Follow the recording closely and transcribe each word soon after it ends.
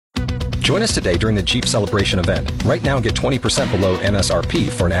Join us today during the Jeep Celebration event. Right now, get 20% below MSRP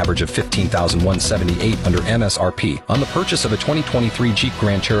for an average of $15,178 under MSRP on the purchase of a 2023 Jeep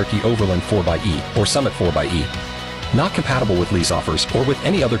Grand Cherokee Overland 4xE or Summit 4xE. Not compatible with lease offers or with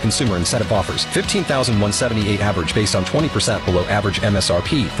any other consumer incentive offers. $15,178 average based on 20% below average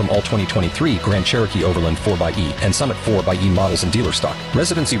MSRP from all 2023 Grand Cherokee Overland 4xE and Summit 4xE models in dealer stock.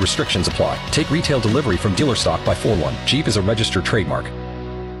 Residency restrictions apply. Take retail delivery from dealer stock by 4/1. Jeep is a registered trademark.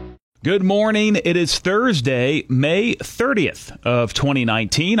 Good morning. It is Thursday, May 30th of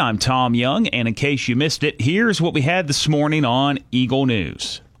 2019. I'm Tom Young, and in case you missed it, here's what we had this morning on Eagle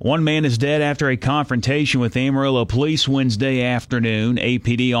News. One man is dead after a confrontation with Amarillo Police Wednesday afternoon.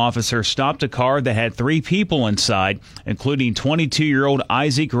 APD officers stopped a car that had 3 people inside, including 22-year-old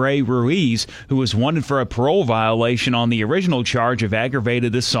Isaac Ray Ruiz, who was wanted for a parole violation on the original charge of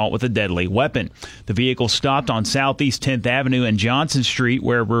aggravated assault with a deadly weapon. The vehicle stopped on Southeast 10th Avenue and Johnson Street,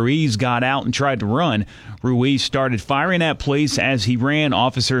 where Ruiz got out and tried to run. Ruiz started firing at police. As he ran,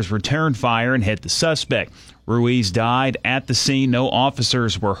 officers returned fire and hit the suspect. Ruiz died at the scene. No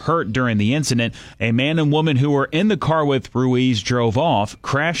officers were hurt during the incident. A man and woman who were in the car with Ruiz drove off,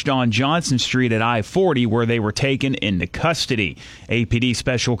 crashed on Johnson Street at I-40, where they were taken into custody. APD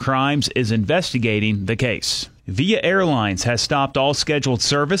Special Crimes is investigating the case. Via Airlines has stopped all scheduled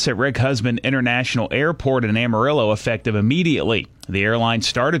service at Rick Husband International Airport in Amarillo effective immediately. The airline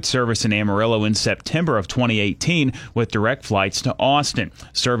started service in Amarillo in September of 2018 with direct flights to Austin.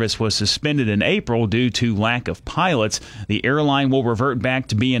 Service was suspended in April due to lack of pilots. The airline will revert back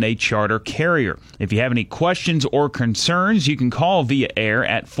to being a charter carrier. If you have any questions or concerns, you can call Via Air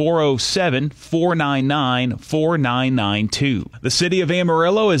at 407-499-4992. The City of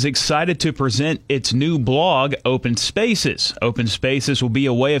Amarillo is excited to present its new blog, Open Spaces. Open Spaces will be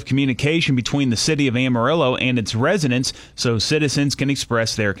a way of communication between the City of Amarillo and its residents so citizens can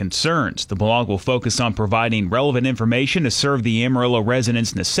express their concerns. The blog will focus on providing relevant information to serve the Amarillo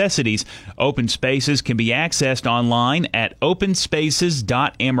residents' necessities. Open Spaces can be accessed online at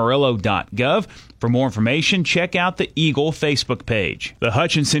openspaces.amarillo.gov. For more information, check out the Eagle Facebook page. The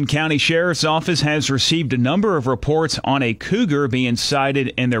Hutchinson County Sheriff's Office has received a number of reports on a cougar being sighted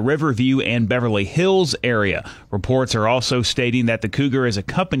in the Riverview and Beverly Hills area. Reports are also stating that the cougar is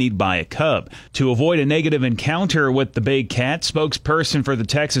accompanied by a cub. To avoid a negative encounter with the big cat, spokesperson for the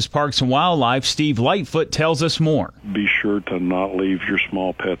Texas Parks and Wildlife, Steve Lightfoot, tells us more. Be sure to not leave your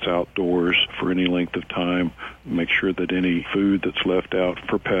small pets outdoors for any length of time. Make sure that any food that's left out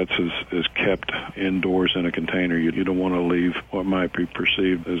for pets is kept indoors in a container. You don't want to leave what might be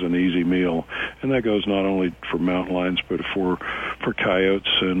perceived as an easy meal. And that goes not only for mountain lions, but for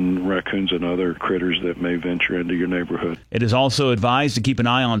coyotes and raccoons and other critters that may venture into your neighborhood. It is also advised to keep an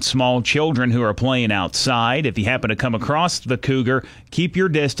eye on small children who are playing outside. If you happen to come across the cougar, keep your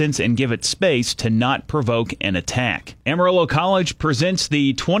distance and give it space to not provoke an attack. Amarillo College presents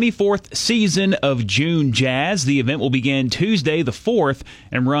the 24th season of June Jazz. The event will begin Tuesday the 4th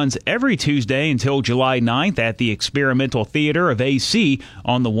and runs every Tuesday until July 9th at the Experimental Theater of AC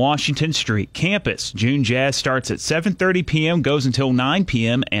on the Washington Street campus. June Jazz starts at 7:30 p.m., goes until 9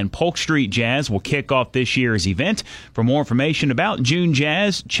 p.m., and Polk Street Jazz will kick off this year's event. For more information about June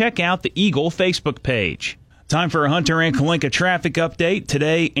Jazz, check out the Eagle Facebook page. Time for a Hunter and Kalinka traffic update.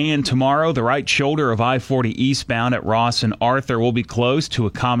 Today and tomorrow, the right shoulder of I-40 eastbound at Ross and Arthur will be closed to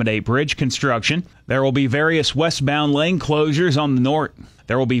accommodate bridge construction. There will be various westbound lane closures on the north.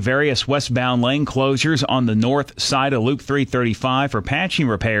 There will be various westbound lane closures on the north side of Loop 335 for patching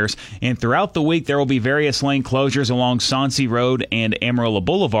repairs, and throughout the week there will be various lane closures along Soncy Road and Amarillo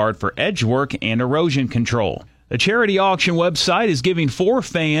Boulevard for edge work and erosion control. The charity auction website is giving 4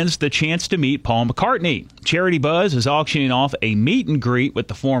 fans the chance to meet Paul McCartney. Charity Buzz is auctioning off a meet and greet with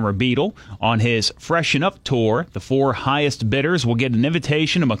the former Beatle. On his Freshen Up tour, the 4 highest bidders will get an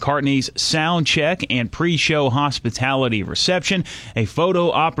invitation to McCartney's sound check and pre-show hospitality reception, a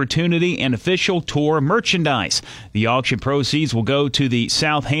photo opportunity, and official tour merchandise. The auction proceeds will go to the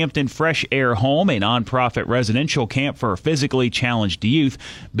Southampton Fresh Air Home, a nonprofit residential camp for physically challenged youth.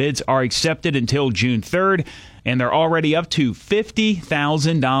 Bids are accepted until June 3rd. And they're already up to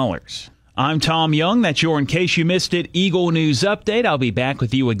 $50,000. I'm Tom Young. That's your In Case You Missed It Eagle News Update. I'll be back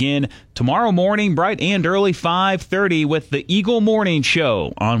with you again tomorrow morning, bright and early, 5:30 with the Eagle Morning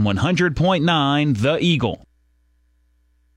Show on 100.9 The Eagle.